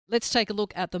Let's take a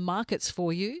look at the markets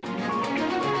for you. And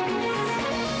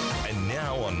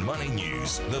now on Money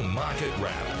News, the Market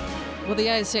Wrap. Well, the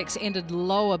ASX ended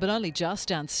lower, but only just,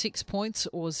 down 6 points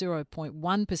or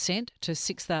 0.1% to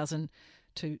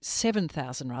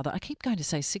 7,000 rather. I keep going to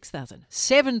say 6,000.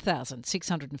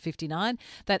 7,659.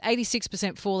 That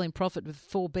 86% fall in profit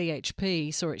for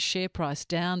BHP saw its share price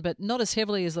down, but not as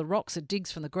heavily as the rocks it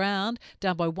digs from the ground,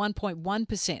 down by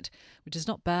 1.1%, which is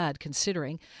not bad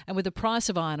considering. And with the price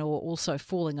of iron ore also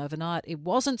falling overnight, it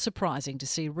wasn't surprising to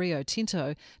see Rio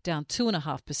Tinto down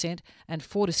 2.5% and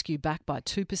Fortescue back by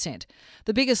 2%.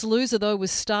 The biggest loser, though, was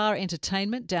Star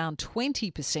Entertainment, down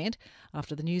 20%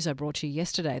 after the news I brought you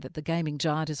yesterday that the gaming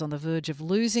giant is on the verge of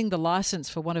losing the licence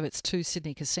for one of its 2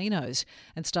 Sydney casinos,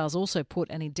 and Star's also put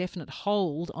an indefinite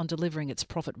hold on delivering its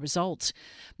profit results.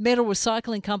 Metal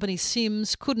recycling company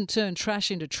Sims couldn't turn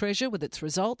trash into treasure with its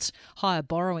results. Higher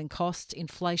borrowing costs,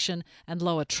 inflation and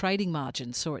lower trading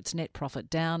margins saw its net profit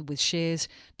down, with shares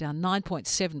down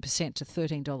 9.7% to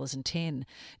 $13.10.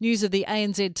 News of the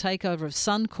ANZ takeover of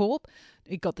Suncorp.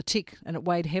 It got the tick and it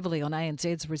weighed heavily on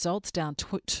ANZ's results, down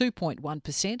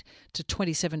 2.1% to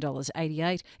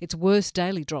 $27.88, its worst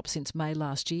daily drop since May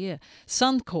last year.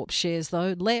 Suncorp shares,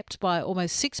 though, leapt by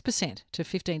almost 6% to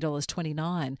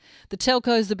 $15.29. The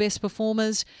telcos the best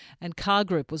performers, and Car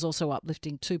Group was also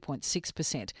uplifting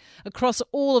 2.6%. Across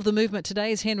all of the movement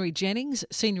today is Henry Jennings,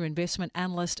 Senior Investment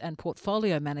Analyst and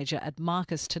Portfolio Manager at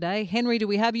Marcus Today. Henry, do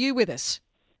we have you with us?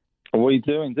 We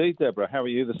do indeed, Deborah. How are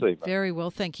you this evening? Very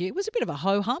well, thank you. It was a bit of a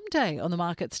ho-hum day on the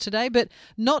markets today, but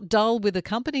not dull with the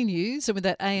company news and with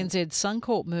that ANZ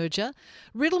Suncorp merger.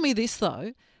 Riddle me this,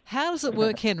 though. How does it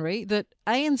work, Henry, that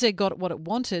ANZ got what it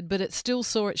wanted, but it still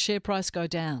saw its share price go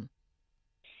down?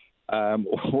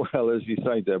 Well, as you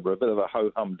say, Deborah, a bit of a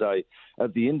ho-hum day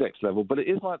at the index level, but it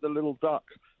is like the little duck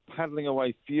paddling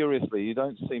away furiously. You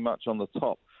don't see much on the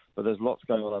top, but there's lots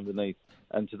going on underneath.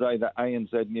 And today, that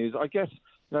ANZ news, I guess,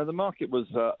 the market was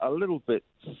a little bit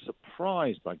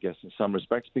surprised, I guess, in some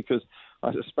respects, because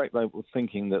I suspect they were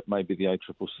thinking that maybe the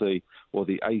ACCC or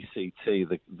the ACT,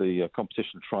 the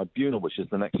Competition Tribunal, which is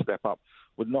the next step up,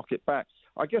 would knock it back.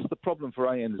 I guess the problem for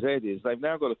ANZ is they've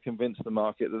now got to convince the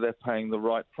market that they're paying the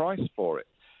right price for it.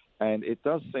 And it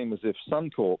does seem as if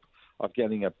Suncorp are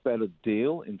getting a better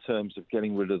deal in terms of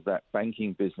getting rid of that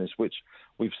banking business, which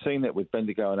we've seen it with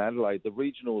Bendigo and Adelaide. The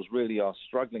regionals really are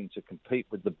struggling to compete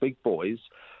with the big boys.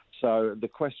 So the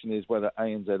question is whether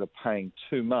ANZ are paying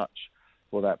too much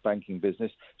for that banking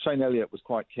business. Shane Elliott was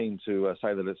quite keen to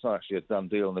say that it's not actually a done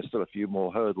deal and there's still a few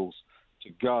more hurdles to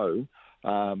go.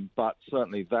 But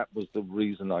certainly that was the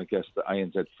reason, I guess, that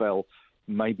ANZ fell,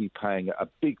 maybe paying a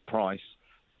big price.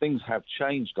 Things have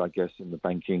changed, I guess, in the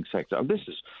banking sector. And this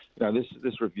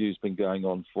review's been going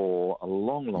on for a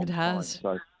long It time. has.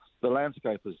 So the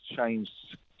landscape has changed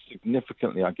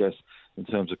significantly, I guess, in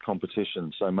terms of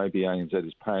competition. So maybe ANZ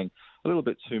is paying a little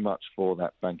bit too much for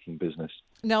that banking business.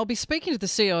 Now, I'll be speaking to the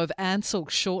CEO of Ansell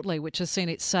shortly, which has seen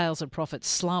its sales and profits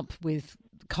slump with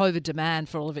COVID demand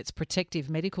for all of its protective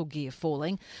medical gear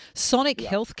falling. Sonic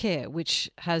Healthcare,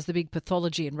 which has the big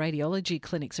pathology and radiology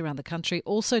clinics around the country,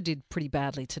 also did pretty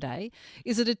badly today.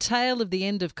 Is it a tale of the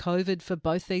end of COVID for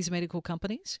both these medical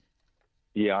companies?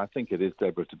 Yeah, I think it is,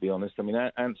 Deborah, to be honest. I mean,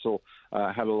 Ansell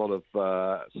had a lot of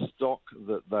stock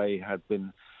that they had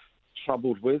been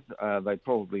troubled with. They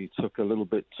probably took a little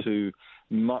bit too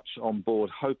much on board,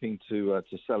 hoping to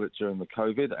sell it during the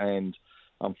COVID, and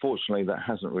unfortunately, that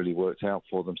hasn't really worked out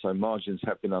for them. So margins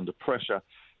have been under pressure.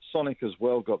 Sonic as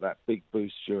well got that big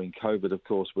boost during COVID, of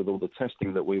course, with all the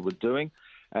testing that we were doing.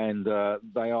 And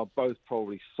they are both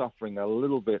probably suffering a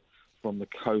little bit from the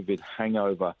COVID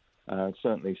hangover.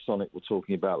 Certainly Sonic, we're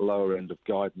talking about lower end of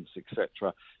guidance,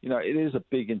 etc. It is a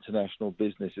big international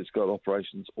business. It's got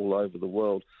operations all over the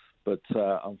world. But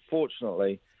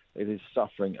unfortunately, it is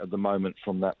suffering at the moment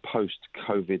from that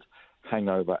post-COVID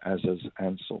hangover, as is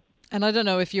Ansell. And I don't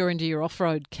know if you're into your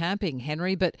off-road camping,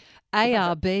 Henry, but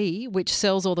ARB, which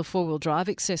sells all the four-wheel drive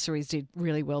accessories, did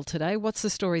really well today. What's the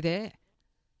story there?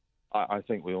 I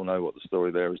think we all know what the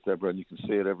story there is, Deborah, and you can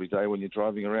see it every day when you're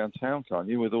driving around town, can't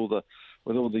you? With all the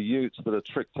utes that are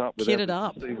tricked up, with kitted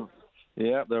up.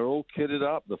 Yeah, they're all kitted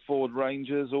up. The Ford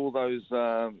Rangers, all those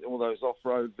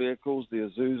off-road vehicles, the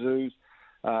Isuzus.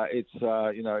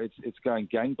 It's going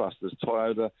gangbusters.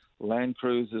 Toyota Land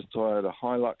Cruisers, Toyota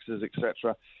Hiluxes,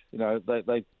 etc.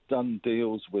 They've done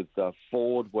deals with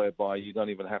Ford whereby you don't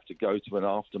even have to go to an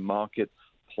aftermarket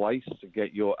place to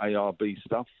get your ARB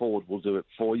stuff. Ford will do it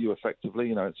for you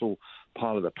effectively. It's all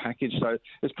part of the package. So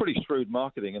it's pretty shrewd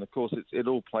marketing. And, of course, it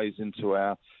all plays into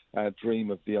our dream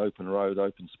of the open road,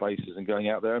 open spaces and going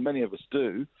out there. And many of us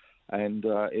do. and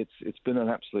it's been an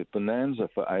absolute bonanza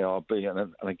for ARB.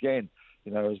 And again,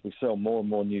 as we sell more and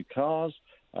more new cars,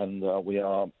 and we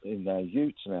are in our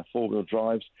utes and our four-wheel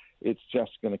drives, it's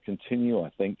just going to continue. I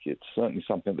think it's certainly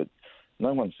something that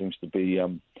no one seems to be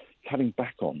cutting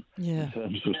back on in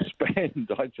terms of spend.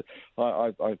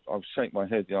 I shake my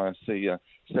head. I see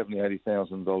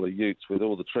 $70,000-$80,000 utes with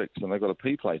all the tricks, and they've got a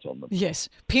P plate on them. Yes,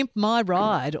 pimp my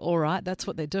ride. All right, that's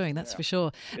what they're doing. That's for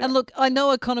sure. Yeah. And look, I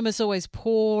know economists always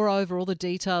pore over all the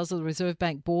details of the Reserve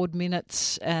Bank board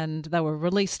minutes, and they were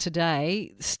released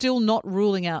today. Still not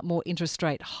ruling out more interest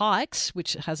rate hikes,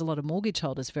 which has a lot of mortgage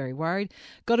holders very worried.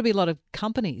 Got to be a lot of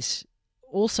companies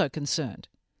also concerned.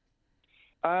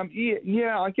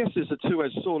 Yeah, I guess it's a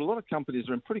two-edged sword. A lot of companies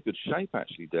are in pretty good shape,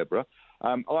 actually, Deborah.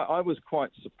 I was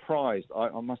quite surprised. I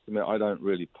must admit, I don't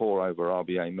really pore over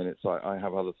RBA minutes. I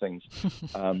have other things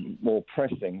more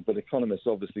pressing, but economists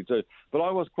obviously do. But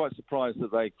I was quite surprised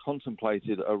that they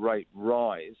contemplated a rate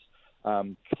rise.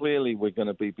 Clearly, we're going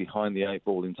to be behind the eight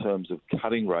ball in terms of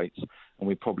cutting rates, and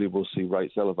we probably will see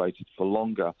rates elevated for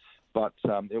longer. But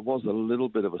it was a little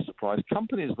bit of a surprise.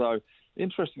 Companies, though,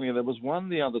 interestingly, there was one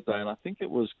the other day, and I think it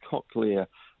was Cochlear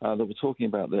that were talking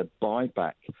about their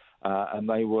buyback, and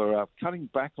they were cutting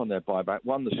back on their buyback.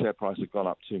 One, the share price had gone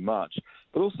up too much,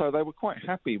 but also they were quite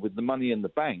happy with the money in the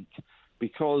bank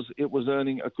because it was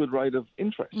earning a good rate of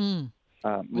interest.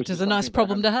 Which is a nice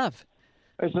problem to have.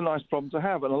 It's a nice problem to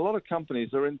have, and a lot of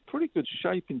companies are in pretty good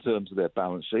shape in terms of their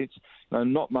balance sheets.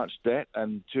 Not much debt,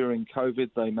 and during COVID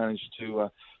they managed to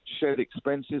shed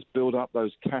expenses, build up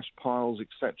those cash piles,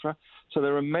 etc. So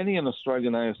there are many an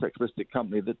Australian ASX-listed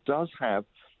company that does have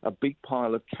a big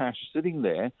pile of cash sitting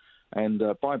there, and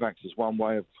buybacks is one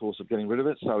way, of course, of getting rid of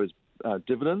it. So is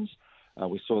dividends.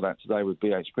 We saw that today with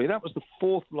BHP. That was the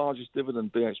fourth largest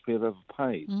dividend BHP have ever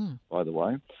paid, by the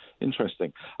way.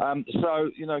 Interesting.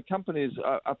 So, companies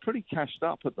are pretty cashed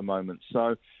up at the moment.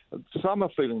 So some are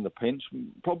feeling the pinch,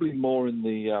 probably more in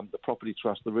the property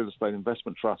trust, the real estate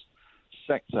investment trust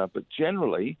sector. But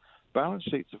generally, balance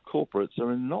sheets of corporates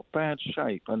are in not bad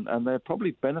shape, and they're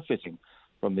probably benefiting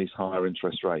from these higher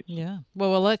interest rates. Yeah. Well,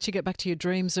 we'll let you get back to your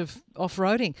dreams of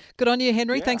off-roading. Good on you,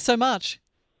 Henry. Yeah. Thanks so much.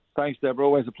 Thanks, Deborah.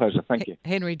 Always a pleasure. Thank you.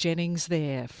 Henry Jennings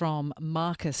there from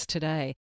Marcus today.